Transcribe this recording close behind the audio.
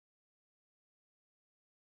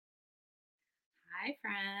Hi,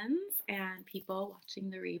 friends and people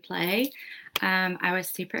watching the replay. I was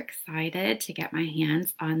super excited to get my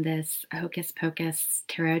hands on this Hocus Pocus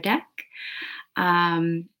tarot deck.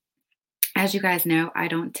 Um, as you guys know, I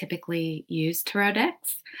don't typically use tarot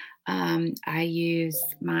decks. I use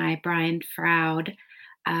my Brian Froud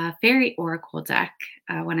Fairy Oracle deck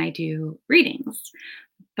when I do readings.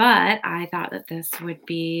 But I thought that this would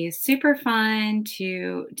be super fun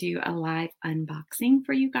to do a live unboxing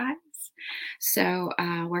for you guys. So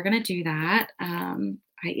we're going to do that. I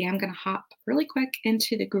am going to hop really quick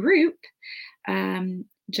into the group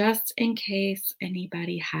just in case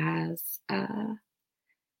anybody has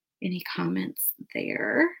any comments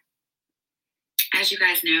there. As you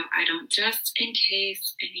guys know, I don't just in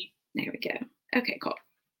case any. There we go. Okay, cool.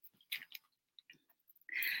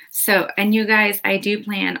 So, and you guys, I do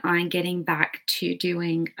plan on getting back to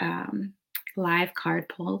doing live card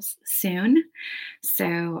pulls soon.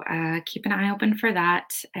 So keep an eye open for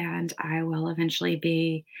that. And I will eventually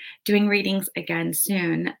be doing readings again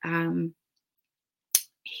soon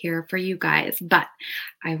here for you guys. But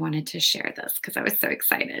I wanted to share this because I was so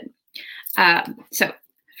excited. So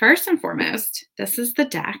first and foremost, this is the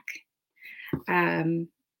deck.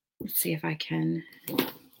 Let's see if I can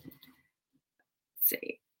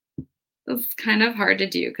see. It's kind of hard to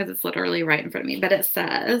do because it's literally right in front of me, but it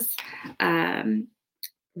says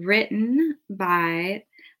written by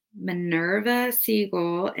Minerva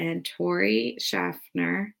Siegel and Tori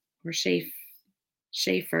Schaffner or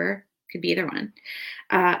Schaefer, could be either one,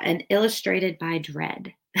 and illustrated by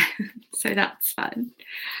Dread. So that's fun.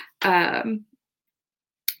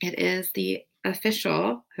 It is the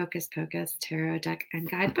official Hocus Pocus Tarot Deck and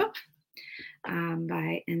Guidebook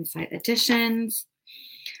by Insight Editions.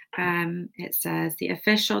 It says the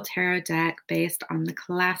official tarot deck based on the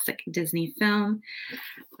classic Disney film.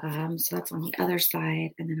 So that's on the other side.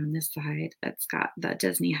 And then on this side, it's got the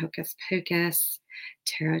Disney Hocus Pocus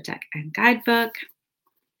tarot deck and guidebook.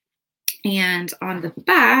 And on the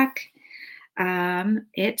back,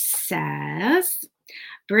 it says,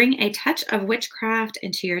 bring a touch of witchcraft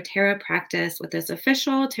into your tarot practice with this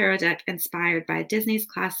official tarot deck inspired by Disney's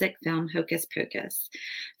classic film Hocus Pocus,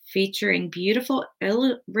 featuring beautiful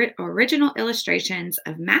original illustrations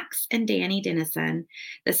of Max and Danny Dennison,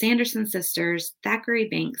 the Sanderson sisters, Thackeray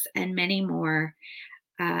Binks, and many more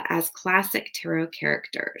as classic tarot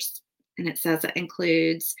characters. And it says it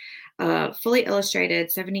includes a fully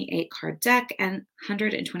illustrated 78 card deck and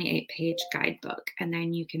 128 page guidebook. And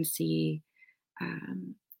then you can see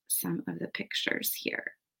some of the pictures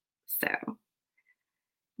here. So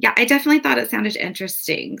yeah, I definitely thought it sounded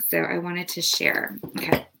interesting. So I wanted to share.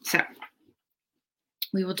 Okay, so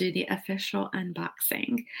we will do the official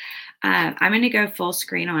unboxing. I'm going to go full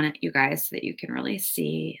screen on it, you guys, so that you can really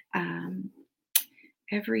see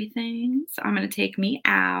everything. So I'm going to take me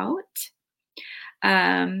out.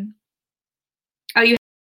 Oh, you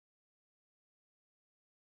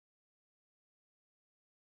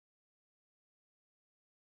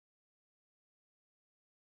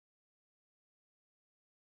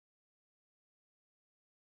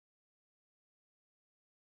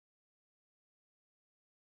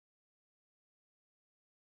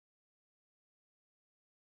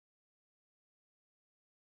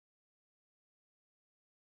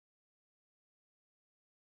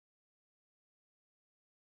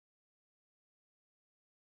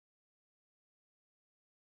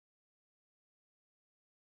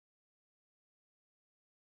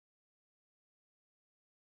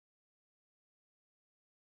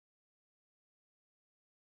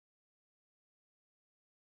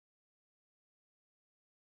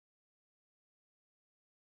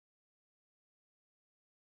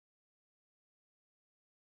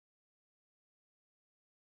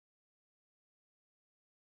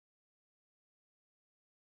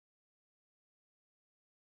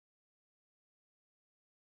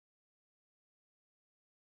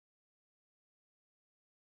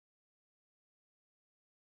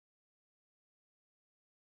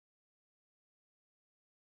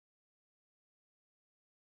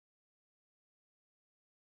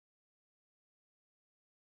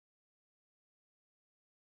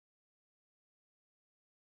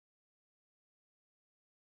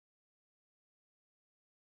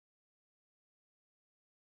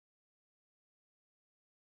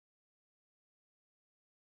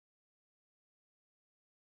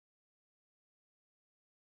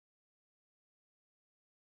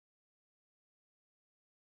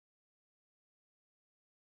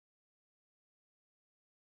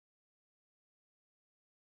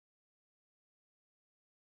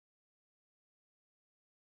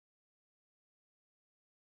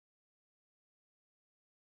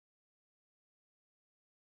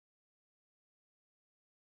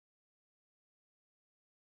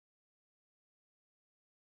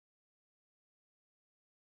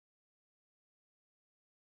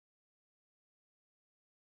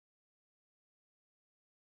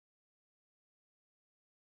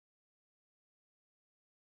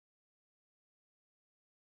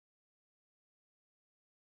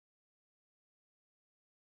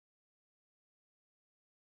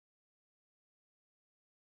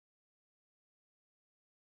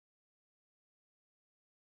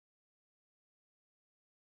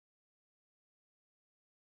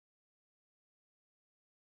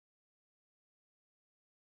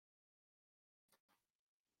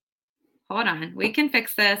Hold on. We can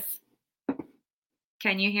fix this.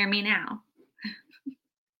 Can you hear me now?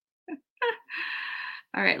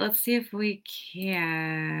 All right, let's see if we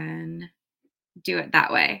can do it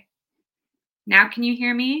that way. Now, can you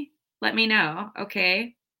hear me? Let me know,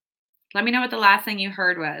 okay? Let me know what the last thing you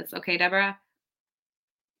heard was, okay, Deborah?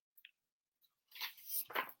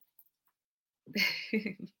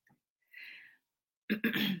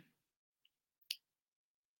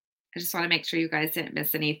 I just want to make sure you guys didn't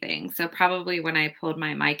miss anything. So probably when I pulled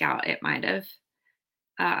my mic out, it might have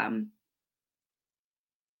um,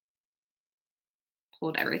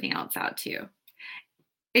 pulled everything else out too.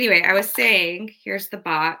 Anyway, I was saying, here's the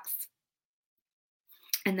box.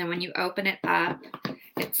 And then when you open it up,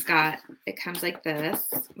 it comes like this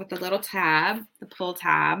with a little tab, the pull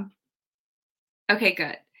tab. Okay,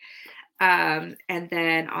 good. And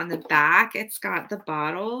then on the back, it's got the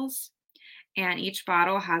bottles, and each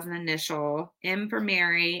bottle has an initial: M for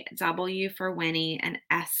Mary, W for Winnie, and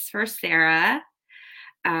S for Sarah.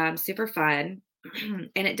 Super fun.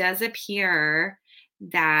 And it does appear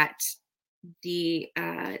that the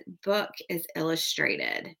book is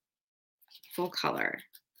illustrated full color.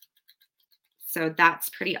 So that's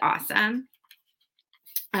pretty awesome.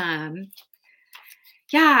 Yeah,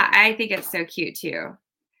 I think it's so cute too.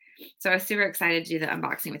 So I was super excited to do the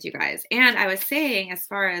unboxing with you guys. And I was saying, as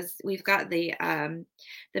far as we've got the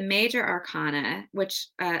major arcana, which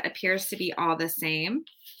appears to be all the same.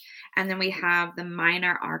 And then we have the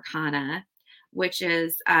minor arcana, which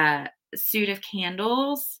is suit of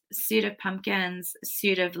candles, suit of pumpkins,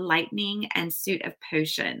 suit of lightning, and suit of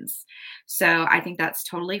potions. So I think that's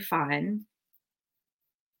totally fun.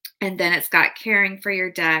 And then it's got caring for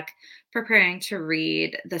your deck, preparing to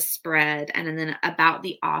read, the spread, and then about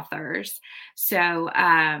the authors. So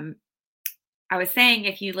I was saying,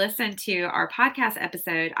 if you listen to our podcast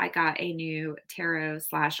episode, I got a new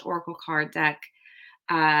tarot/oracle card deck.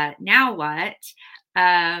 Now what?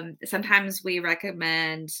 Sometimes we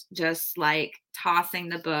recommend just like tossing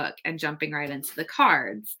the book and jumping right into the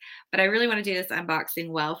cards. But I really want to do this unboxing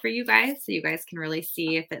well for you guys, so you guys can really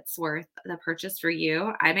see if it's worth the purchase for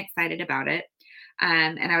you. I'm excited about it.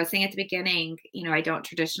 And I was saying at the beginning, I don't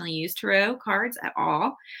traditionally use tarot cards at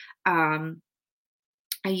all. I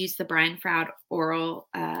use the Brian Froud oracle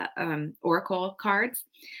cards,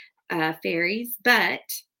 fairies, but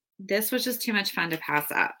this was just too much fun to pass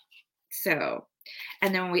up. So,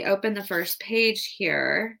 and then when we open the first page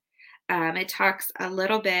here, it talks a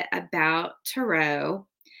little bit about tarot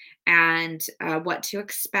and what to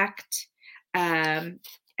expect.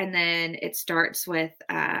 And then it starts with,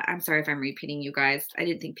 I'm sorry if I'm repeating you guys. I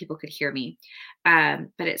didn't think people could hear me.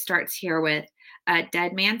 But it starts here with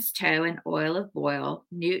dead man's toe and oil of boil,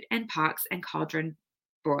 newt and pox and cauldron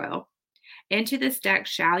broil. Into this deck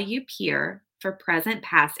shall you peer for present,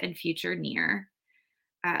 past, and future near.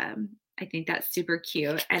 I think that's super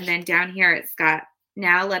cute. And then down here, it's got,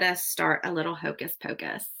 now let us start a little hocus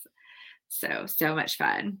pocus. So much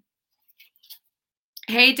fun.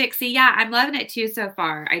 Hey, Dixie. Yeah, I'm loving it too so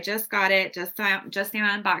far. I just got it. Just now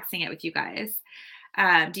unboxing it with you guys.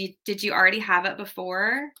 Did you already have it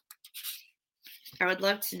before? I would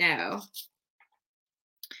love to know.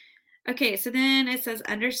 Okay, so then it says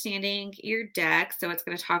understanding your deck. So it's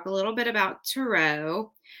going to talk a little bit about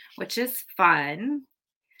tarot, which is fun.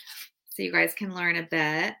 So you guys can learn a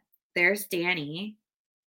bit. There's Danny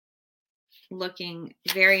looking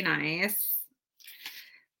very nice.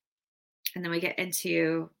 And then we get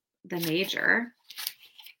into the major.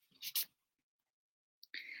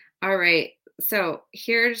 All right. So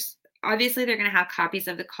here's, obviously they're going to have copies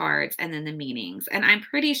of the cards and then the meanings. And I'm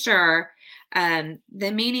pretty sure the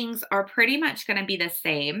meanings are pretty much going to be the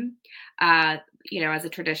same, as a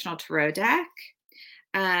traditional tarot deck.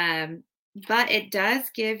 But it does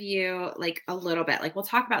give you like a little bit, like we'll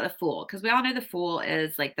talk about the Fool, because we all know the Fool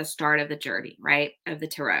is like the start of the journey, right? Of the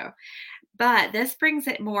tarot. But this brings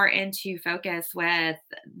it more into focus with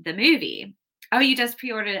the movie. Oh, you just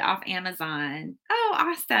pre-ordered it off Amazon. Oh,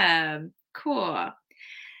 awesome. Cool.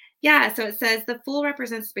 Yeah, so it says the Fool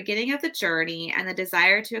represents the beginning of the journey and the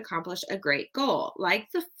desire to accomplish a great goal. Like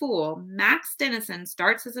the Fool, Max Dennison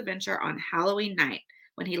starts his adventure on Halloween night.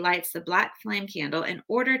 When he lights the black flame candle in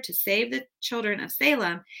order to save the children of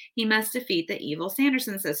Salem, he must defeat the evil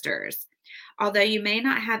Sanderson sisters. Although you may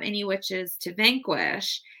not have any witches to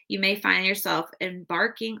vanquish, you may find yourself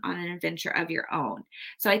embarking on an adventure of your own.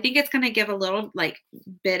 So I think it's going to give a little like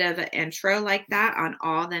bit of an intro like that on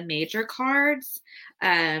all the major cards,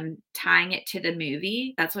 tying it to the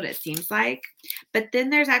movie. That's what it seems like. But then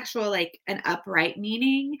there's actual like an upright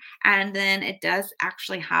meaning, and then it does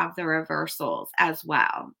actually have the reversals as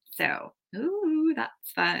well. So, ooh, Ooh,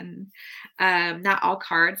 that's fun. Not all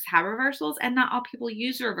cards have reversals and not all people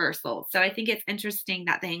use reversals. So I think it's interesting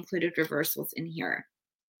that they included reversals in here.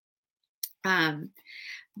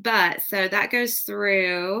 But so that goes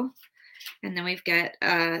through, and then we've got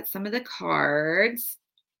some of the cards,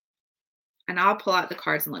 and I'll pull out the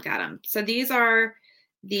cards and look at them. So these are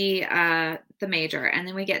the major, and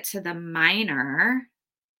then we get to the minor.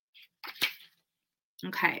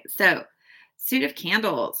 Okay, so suit of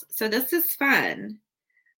candles. So this is fun.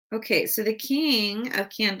 Okay, so the king of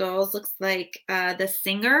candles looks like the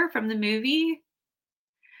singer from the movie.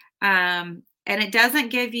 And it doesn't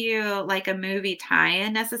give you like a movie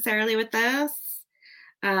tie-in necessarily with this.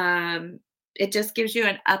 It just gives you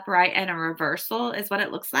an upright and a reversal is what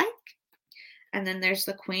it looks like. And then there's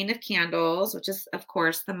the queen of candles, which is, of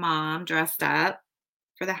course, the mom dressed up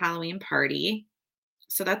for the Halloween party.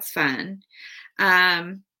 So that's fun.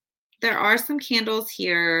 There are some candles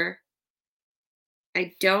here.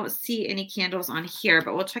 I don't see any candles on here,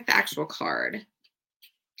 but we'll check the actual card.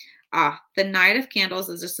 The Knight of Candles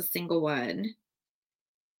is just a single one.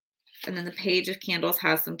 And then the Page of Candles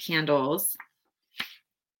has some candles.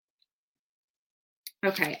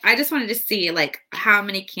 Okay, I just wanted to see like how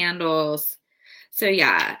many candles. So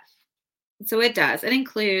yeah, so it does. It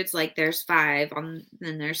includes like there's 5,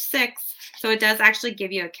 then there's 6. So it does actually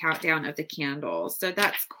give you a countdown of the candles. So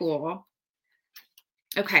that's cool.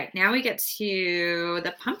 Okay, now we get to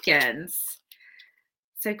the pumpkins.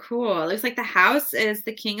 So cool. It looks like the house is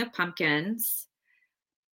the king of pumpkins.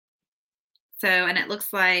 So, and it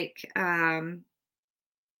looks like the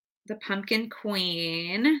pumpkin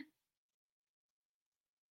queen.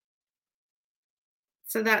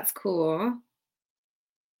 So that's cool.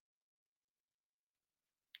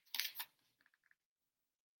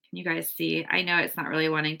 Can you guys see? I know it's not really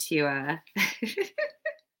wanting to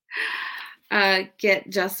get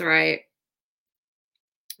just right.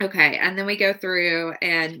 Okay, and then we go through,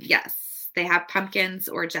 and yes, they have pumpkins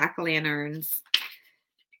or jack-o'-lanterns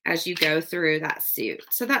as you go through that suit.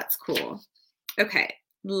 So that's cool. Okay,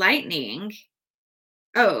 lightning.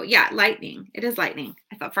 Oh, yeah, lightning. It is lightning.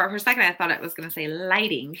 I thought for a second I thought it was going to say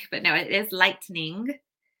lighting, but no, it is lightning.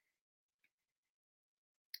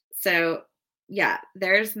 So, yeah,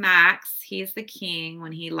 there's Max. He's the king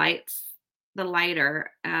when he lights the lighter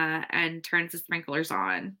and turns the sprinklers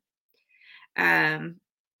on.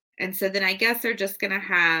 And so then I guess they're just going to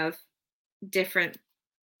have different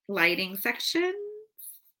lighting sections.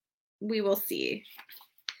 We will see.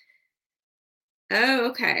 Oh,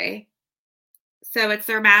 okay. So it's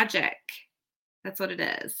their magic. That's what it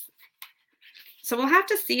is. So we'll have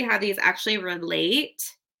to see how these actually relate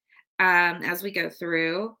as we go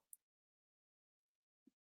through.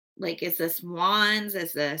 Like, is this wands?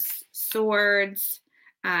 Is this swords?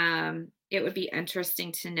 It would be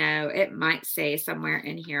interesting to know. It might say somewhere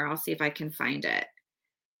in here. I'll see if I can find it.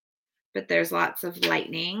 But there's lots of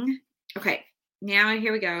lightning. Okay, now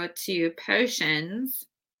here we go to potions.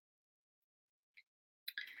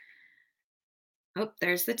 Oh,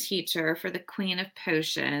 there's the teacher for the Queen of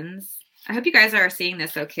Potions. I hope you guys are seeing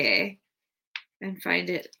this okay and find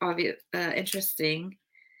it interesting.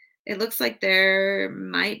 It looks like there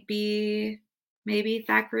might be maybe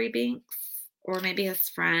Thackeray Binks or maybe his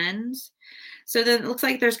friend. So then it looks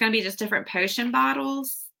like there's going to be just different potion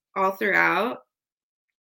bottles all throughout.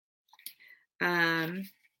 And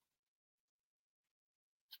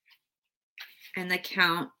the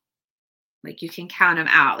count, like you can count them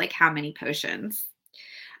out, like how many potions.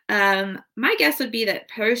 My guess would be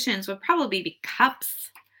that potions would probably be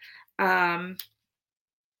cups.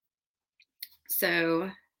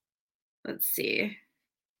 So let's see.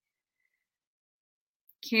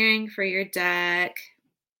 Caring for your deck.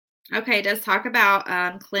 Okay, it does talk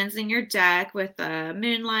about cleansing your deck with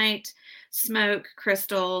moonlight, smoke,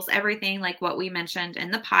 crystals, everything like what we mentioned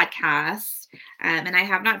in the podcast. And I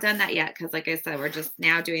have not done that yet because, like I said, we're just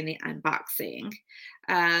now doing the unboxing.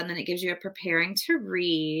 And it gives you a preparing to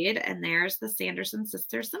read. And there's the Sanderson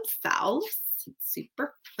sisters themselves.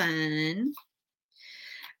 Super fun.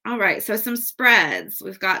 All right, so some spreads.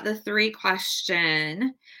 We've got the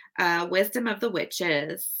 3-question Wisdom of the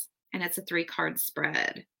Witches, and it's a 3-card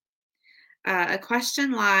spread. A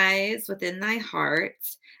question lies within thy heart,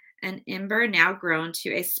 an ember now grown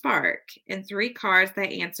to a spark. In 3 cards, thy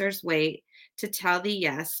answers wait to tell thee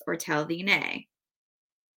yes or tell thee nay.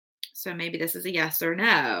 So maybe this is a yes or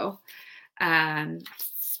no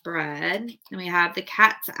spread. And we have the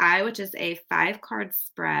Cat's Eye, which is a 5-card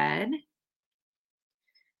spread.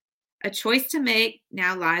 A choice to make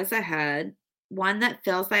now lies ahead, one that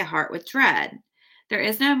fills thy heart with dread. There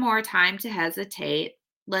is no more time to hesitate.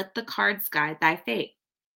 Let the cards guide thy fate.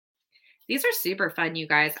 These are super fun, you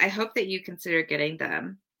guys. I hope that you consider getting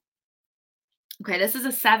them. Okay, this is a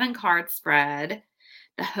 7-card spread,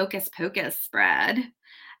 the Hocus Pocus spread.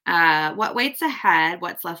 What waits ahead?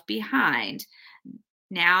 What's left behind?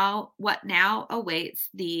 What now awaits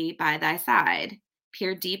thee by thy side?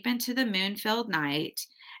 Peer deep into the moon-filled night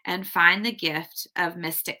and find the gift of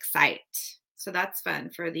mystic sight. So that's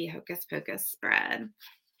fun for the Hocus Pocus spread.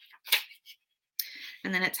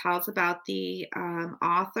 And then it tells about the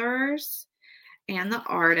authors and the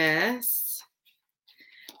artists.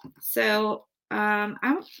 So I'm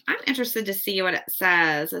interested to see what it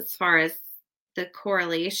says as far as the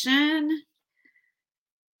correlation.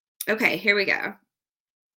 Okay, here we go.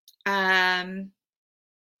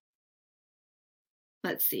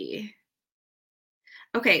 Let's see.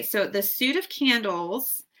 Okay, so the suit of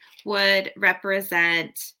candles would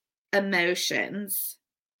represent emotions.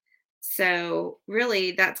 So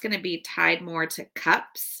really that's going to be tied more to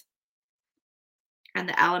cups and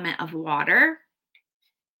the element of water.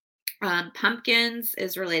 Pumpkins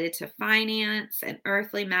is related to finance and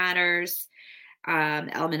earthly matters, the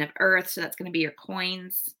element of earth. So that's going to be your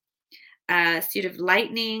coins. Suit of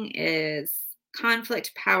lightning is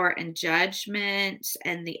conflict, power, and judgment,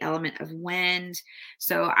 and the element of wind.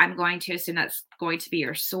 So I'm going to assume that's going to be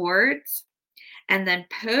your swords. And then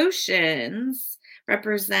potions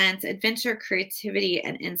represents adventure, creativity,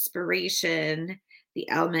 and inspiration, the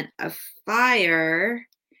element of fire,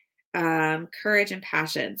 courage, and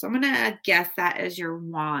passion. So I'm going to guess that is your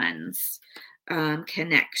wands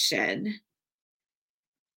connection.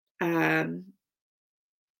 Because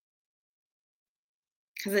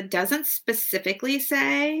it doesn't specifically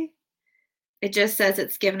say, it just says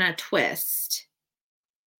it's given a twist.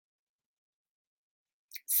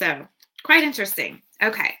 So quite interesting.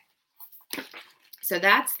 Okay. So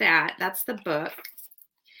that's that. That's the book.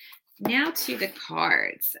 Now to the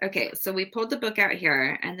cards. Okay, so we pulled the book out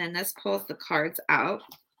here, and then this pulls the cards out.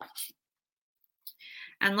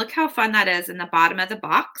 And look how fun that is in the bottom of the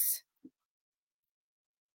box.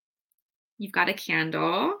 You've got a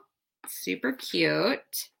candle. Super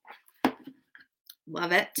cute.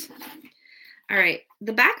 Love it. All right.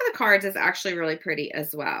 The back of the cards is actually really pretty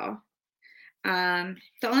as well. The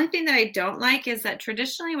only thing that I don't like is that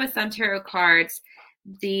traditionally with some tarot cards,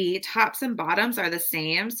 the tops and bottoms are the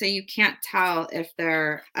same. So you can't tell if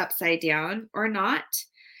they're upside down or not.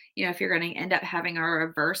 You know, if you're going to end up having a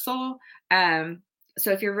reversal. So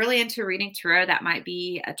if you're really into reading tarot, that might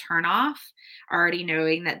be a turnoff, already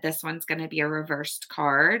knowing that this one's going to be a reversed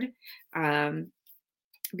card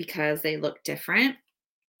because they look different.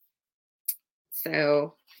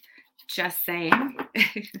 So just saying.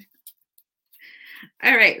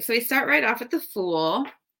 All right, so we start right off with the Fool.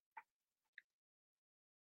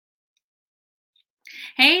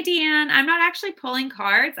 Hey, Deanne, I'm not actually pulling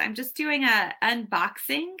cards. I'm just doing a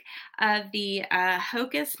unboxing of the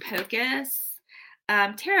Hocus Pocus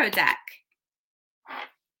tarot deck.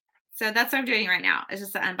 So that's what I'm doing right now. It's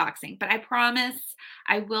just an unboxing. But I promise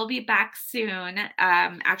I will be back soon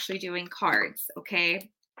actually doing cards,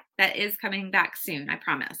 okay? That is coming back soon, I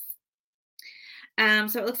promise.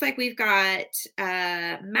 So it looks like we've got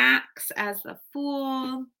Max as the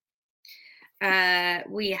Fool.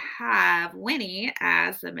 We have Winnie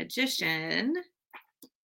as the Magician.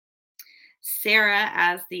 Sarah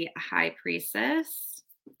as the High Priestess.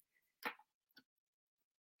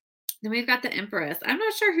 Then we've got the Empress. I'm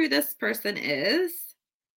not sure who this person is.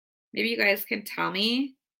 Maybe you guys can tell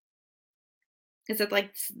me. Is it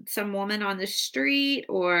like some woman on the street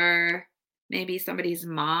or maybe somebody's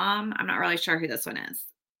mom? I'm not really sure who this one is.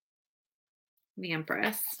 The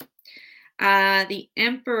Empress. The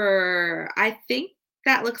Emperor, I think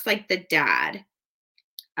that looks like the dad.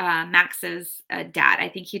 Max's dad. I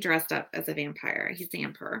think he dressed up as a vampire. He's the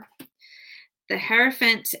Emperor. The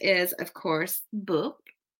Hierophant is, of course, Book.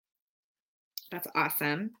 That's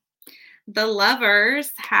awesome. The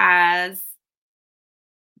Lovers has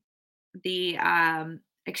the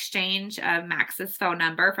exchange of Max's phone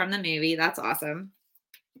number from the movie. That's awesome.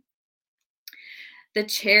 The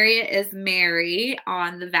Chariot is Mary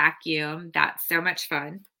on the vacuum. That's so much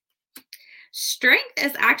fun. Strength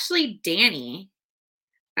is actually Danny,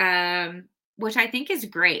 which I think is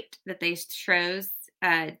great that they chose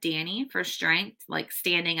Danny for strength, like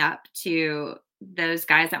standing up to those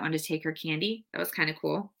guys that wanted to take her candy. That was kind of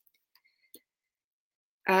cool.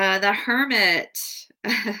 The Hermit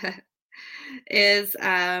is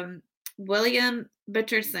William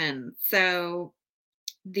Butcherson. So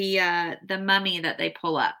the mummy that they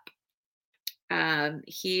pull up,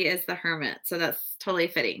 he is the Hermit. So that's totally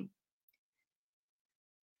fitting.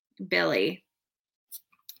 Billy.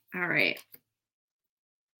 All right.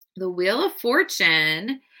 The Wheel of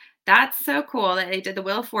Fortune. That's so cool that they did the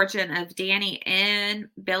Wheel of Fortune of Danny in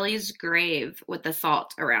Billy's grave with the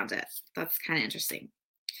salt around it. That's kind of interesting.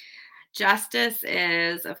 Justice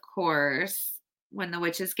is, of course, when the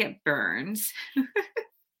witches get burned. The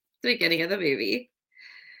beginning of the movie.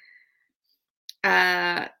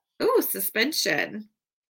 Suspension.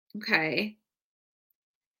 Okay.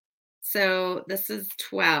 So this is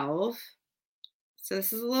 12. So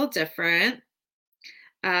this is a little different.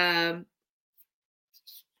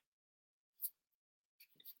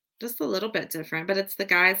 Just a little bit different, but it's the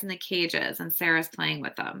guys in the cages and Sarah's playing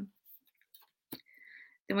with them.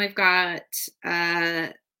 Then we've got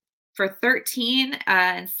for 13,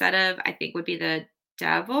 instead of, I think would be the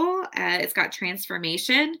devil, it's got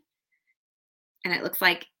transformation. And it looks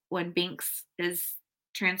like when Binks is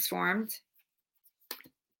transformed.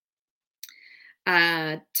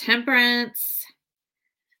 Temperance.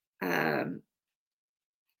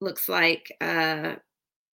 Looks like, gosh,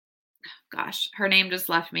 her name just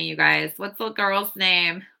left me, you guys. What's the girl's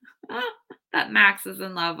name that Max is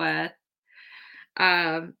in love with?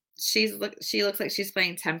 She looks like she's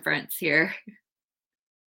playing Temperance here.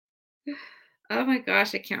 Oh my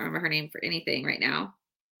gosh, I can't remember her name for anything right now.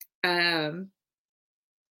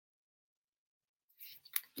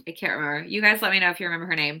 I can't remember. You guys let me know if you remember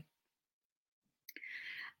her name.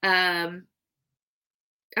 Oh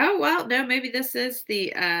well, no, maybe this is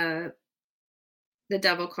the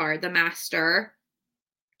devil card. The Master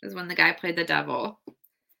is when the guy played the devil.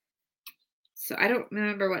 So I don't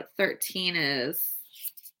remember what 13 is.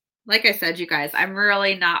 Like I said, you guys, I'm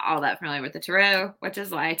really not all that familiar with the tarot, which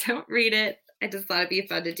is why I don't read it. I just thought it'd be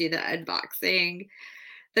fun to do the unboxing.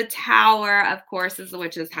 The Tower, of course, is the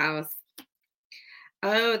witch's house.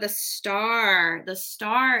 Oh, the Star. The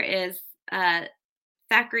Star is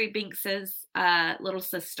Thackeray Binks's little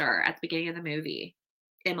sister at the beginning of the movie.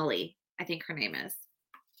 Emily, I think her name is.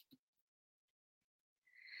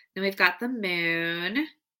 Then we've got the Moon.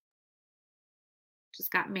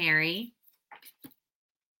 Just got Mary.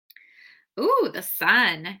 Ooh, the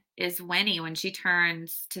Sun is Winnie when she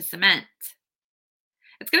turns to cement.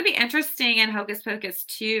 It's going to be interesting in Hocus Pocus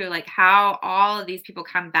too, like how all of these people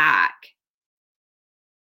come back.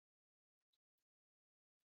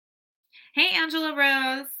 Hey, Angela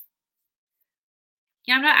Rose.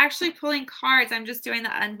 Yeah, I'm not actually pulling cards. I'm just doing the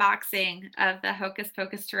unboxing of the Hocus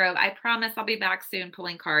Pocus tarot. I promise I'll be back soon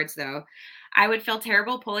pulling cards, though. I would feel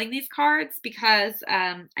terrible pulling these cards because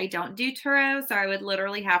I don't do tarot, so I would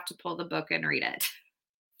literally have to pull the book and read it.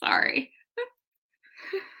 Sorry.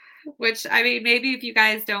 Which, I mean, maybe if you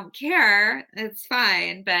guys don't care, it's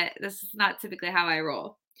fine, but this is not typically how I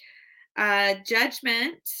roll.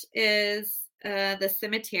 Judgment is the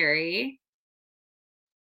cemetery,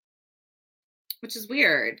 which is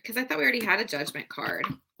weird because I thought we already had a Judgment card,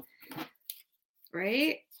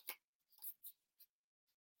 right?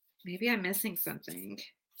 Maybe I'm missing something.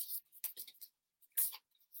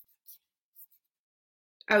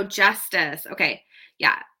 Oh, Justice. Okay.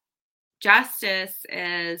 Yeah. Justice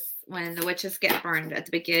is when the witches get burned at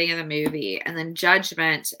the beginning of the movie, and then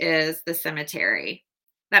Judgment is the cemetery.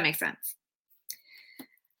 That makes sense.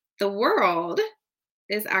 The World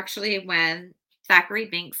is actually when Thackeray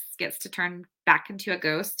Binks gets to turn back into a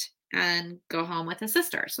ghost and go home with his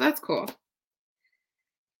sister. So that's cool.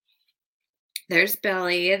 There's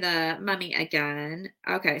Billy, the mummy again.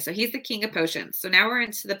 Okay, so he's the king of potions. So now we're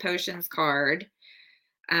into the potions card.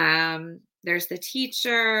 There's the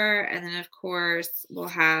teacher, and then of course we'll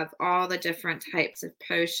have all the different types of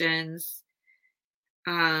potions.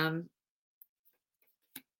 And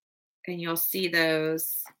you'll see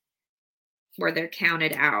those where they're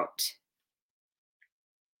counted out.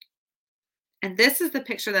 And this is the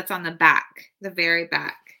picture that's on the back, the very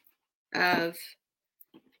back of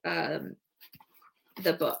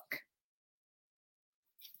the book.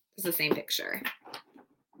 It's the same picture.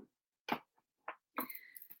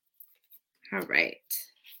 All right.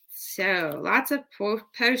 So lots of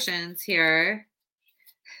potions here.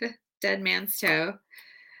 Dead man's toe.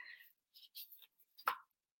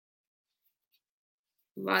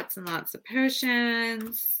 Lots and lots of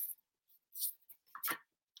potions.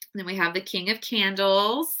 And then we have the King of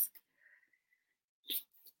Candles.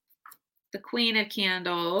 The Queen of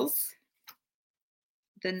Candles.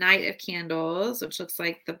 The Knight of Candles, which looks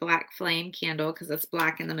like the black flame candle because it's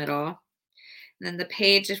black in the middle. And then the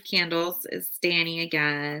Page of Candles is Danny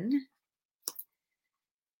again.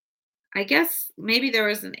 I guess maybe there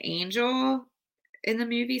was an angel in the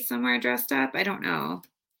movie somewhere dressed up. I don't know.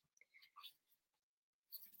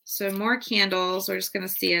 So more candles. We're just going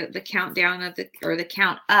to see the countdown of the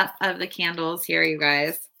count up of the candles here, you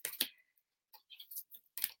guys.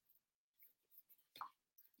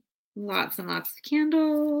 Lots and lots of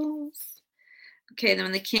candles. Okay,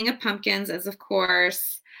 then the King of Pumpkins is, of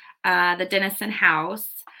course, the Denison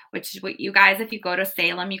house, which is what you guys, if you go to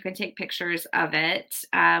Salem, you can take pictures of it.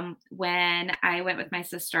 When I went with my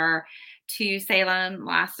sister to Salem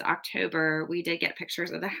last October, we did get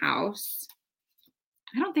pictures of the house.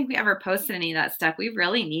 I don't think we ever posted any of that stuff. We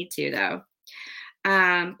really need to, though.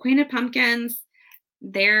 Queen of Pumpkins,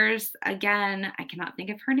 there's, again, I cannot think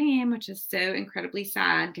of her name, which is so incredibly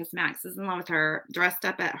sad because Max is in love with her, dressed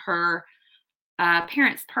up at her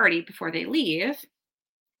parents' party before they leave.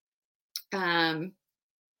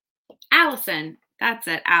 Allison, that's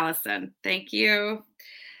it, Allison. Thank you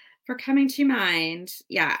for coming to mind.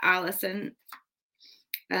 Yeah, Allison.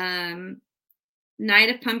 Knight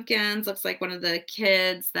of Pumpkins looks like one of the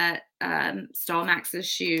kids that stole Max's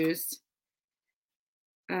shoes.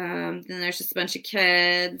 Then there's just a bunch of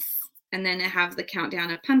kids. And then I have the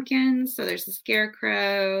countdown of pumpkins. So there's the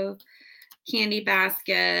scarecrow, candy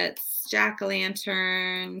baskets,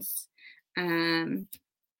 jack-o'-lanterns,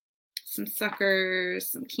 some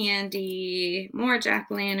suckers, some candy, more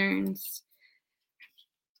jack-o'-lanterns,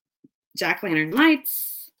 jack-o'-lantern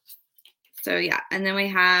lights. So yeah, and then we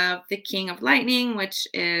have the King of Lightning, which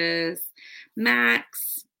is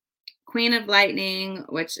Max. Queen of Lightning,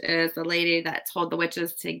 which is the lady that told the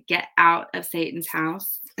witches to get out of Satan's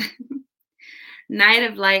house. Knight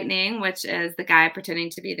of Lightning, which is the guy pretending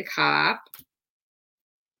to be the cop.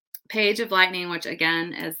 Page of Lightning, which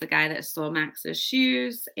again is the guy that stole Max's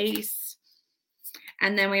shoes, Ace.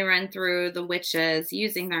 And then we run through the witches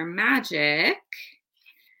using their magic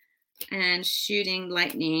and shooting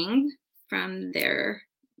lightning from their,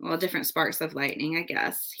 well, different sparks of lightning, I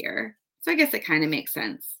guess, here. So I guess it kind of makes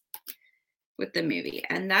sense with the movie.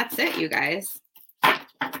 And that's it, you guys.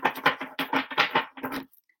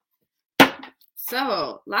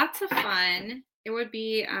 So lots of fun. It would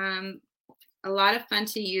be a lot of fun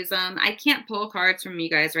to use them. I can't pull cards from you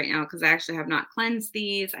guys right now because I actually have not cleansed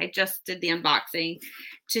these. I just did the unboxing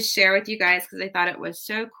to share with you guys because I thought it was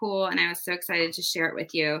so cool and I was so excited to share it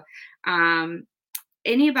with you.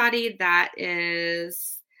 Anybody that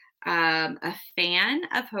is a fan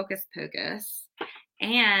of Hocus Pocus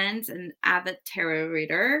and an avid tarot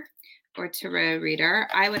reader or tarot reader,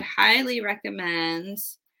 I would highly recommend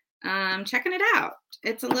checking it out.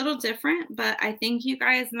 It's a little different, but I think you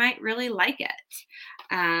guys might really like it.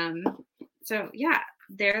 So yeah,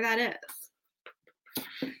 there that is.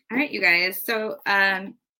 All right, you guys. So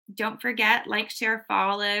don't forget, like, share,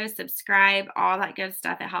 follow, subscribe, all that good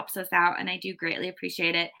stuff. It helps us out, and I do greatly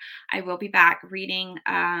appreciate it. I will be back reading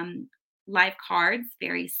live cards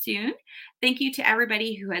very soon. Thank you to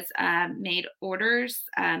everybody who has made orders,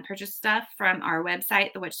 purchased stuff from our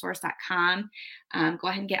website, thewitchsource.com. Go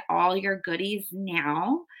ahead and get all your goodies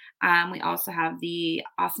now. We also have the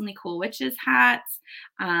awesomely cool witches hats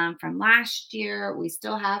from last year. We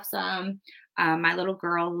still have some. My little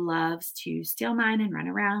girl loves to steal mine and run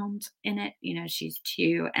around in it. You know, she's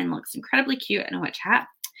 2 and looks incredibly cute in a witch hat.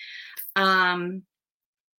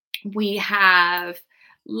 We have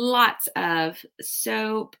lots of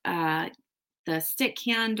soap, the stick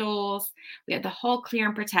candles. We have the whole Clear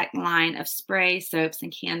and Protect line of spray, soaps,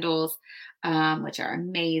 and candles, which are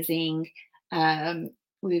amazing.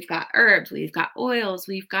 We've got herbs, we've got oils,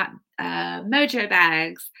 we've got mojo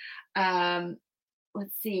bags.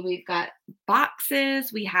 Let's see, we've got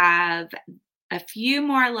boxes. We have a few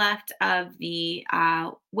more left of the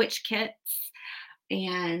witch kits.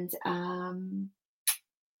 And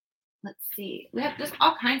let's see, we have just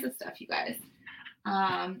all kinds of stuff, you guys.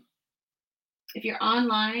 If you're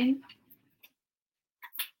online,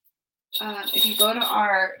 if you go to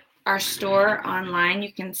our store online,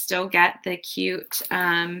 you can still get the cute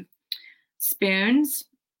spoons.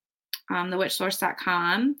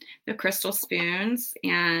 Thewitchsource.com, the crystal spoons,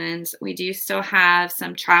 and we do still have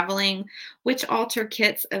some traveling witch altar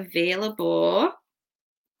kits available,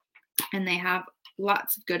 and they have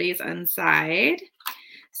lots of goodies inside.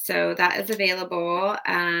 So that is available.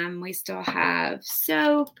 We still have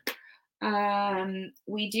soap.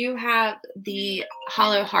 We do have the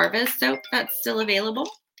Hollow Harvest soap that's still available.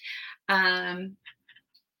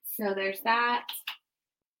 So there's that.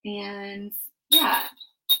 And yeah,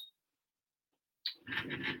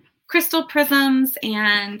 crystal prisms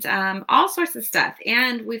and all sorts of stuff.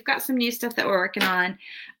 And we've got some new stuff that we're working on,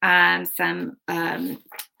 some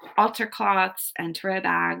altar cloths and tarot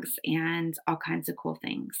bags and all kinds of cool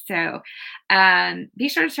things. So be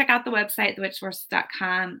sure to check out the website,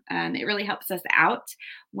 thewitchsource.com. It really helps us out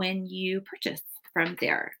when you purchase from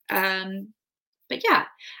there. But yeah,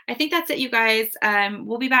 I think that's it, you guys.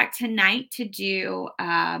 We'll be back tonight to do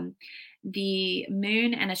the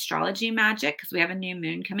moon and astrology magic, because we have a new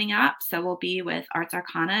moon coming up. So we'll be with Arts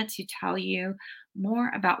Arcana to tell you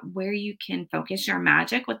more about where you can focus your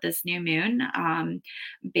magic with this new moon,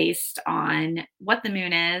 based on what the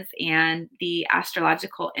moon is and the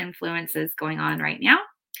astrological influences going on right now.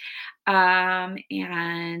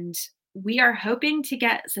 And we are hoping to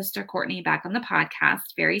get Sister Courtney back on the podcast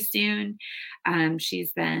very soon.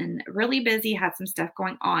 She's been really busy, had some stuff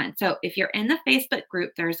going on. So if you're in the Facebook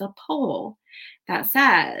group, there's a poll that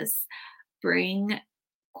says, bring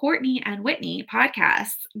Courtney and Whitney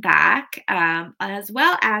podcasts back, as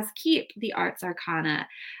well as keep the Arts Arcana,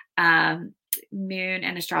 moon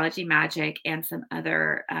and astrology magic, and some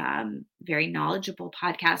other very knowledgeable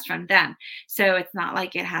podcasts from them. So it's not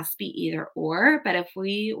like it has to be either or, but if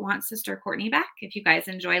we want Sister Courtney back, if you guys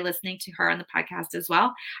enjoy listening to her on the podcast as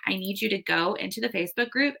well, I need you to go into the Facebook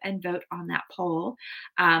group and vote on that poll.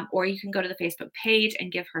 Or you can go to the Facebook page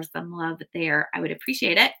and give her some love there. I would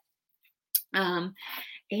appreciate it.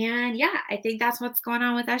 And yeah, I think that's what's going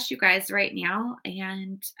on with us, you guys, right now.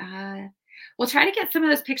 And we'll try to get some of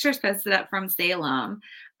those pictures posted up from Salem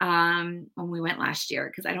when we went last year,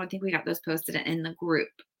 because I don't think we got those posted in the group.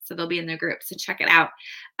 So they'll be in the group. So check it out.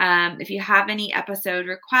 If you have any episode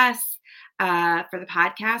requests for the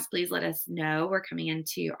podcast, please let us know. We're coming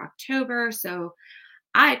into October. So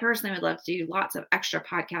I personally would love to do lots of extra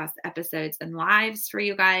podcast episodes and lives for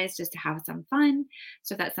you guys, just to have some fun.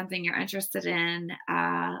 So if that's something you're interested in,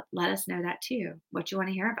 let us know that too. What you want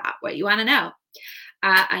to hear about, what you want to know.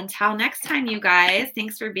 Until next time, you guys,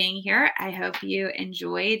 thanks for being here. I hope you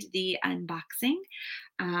enjoyed the unboxing.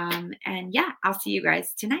 And yeah, I'll see you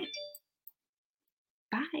guys tonight.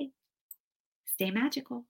 Bye. Stay magical.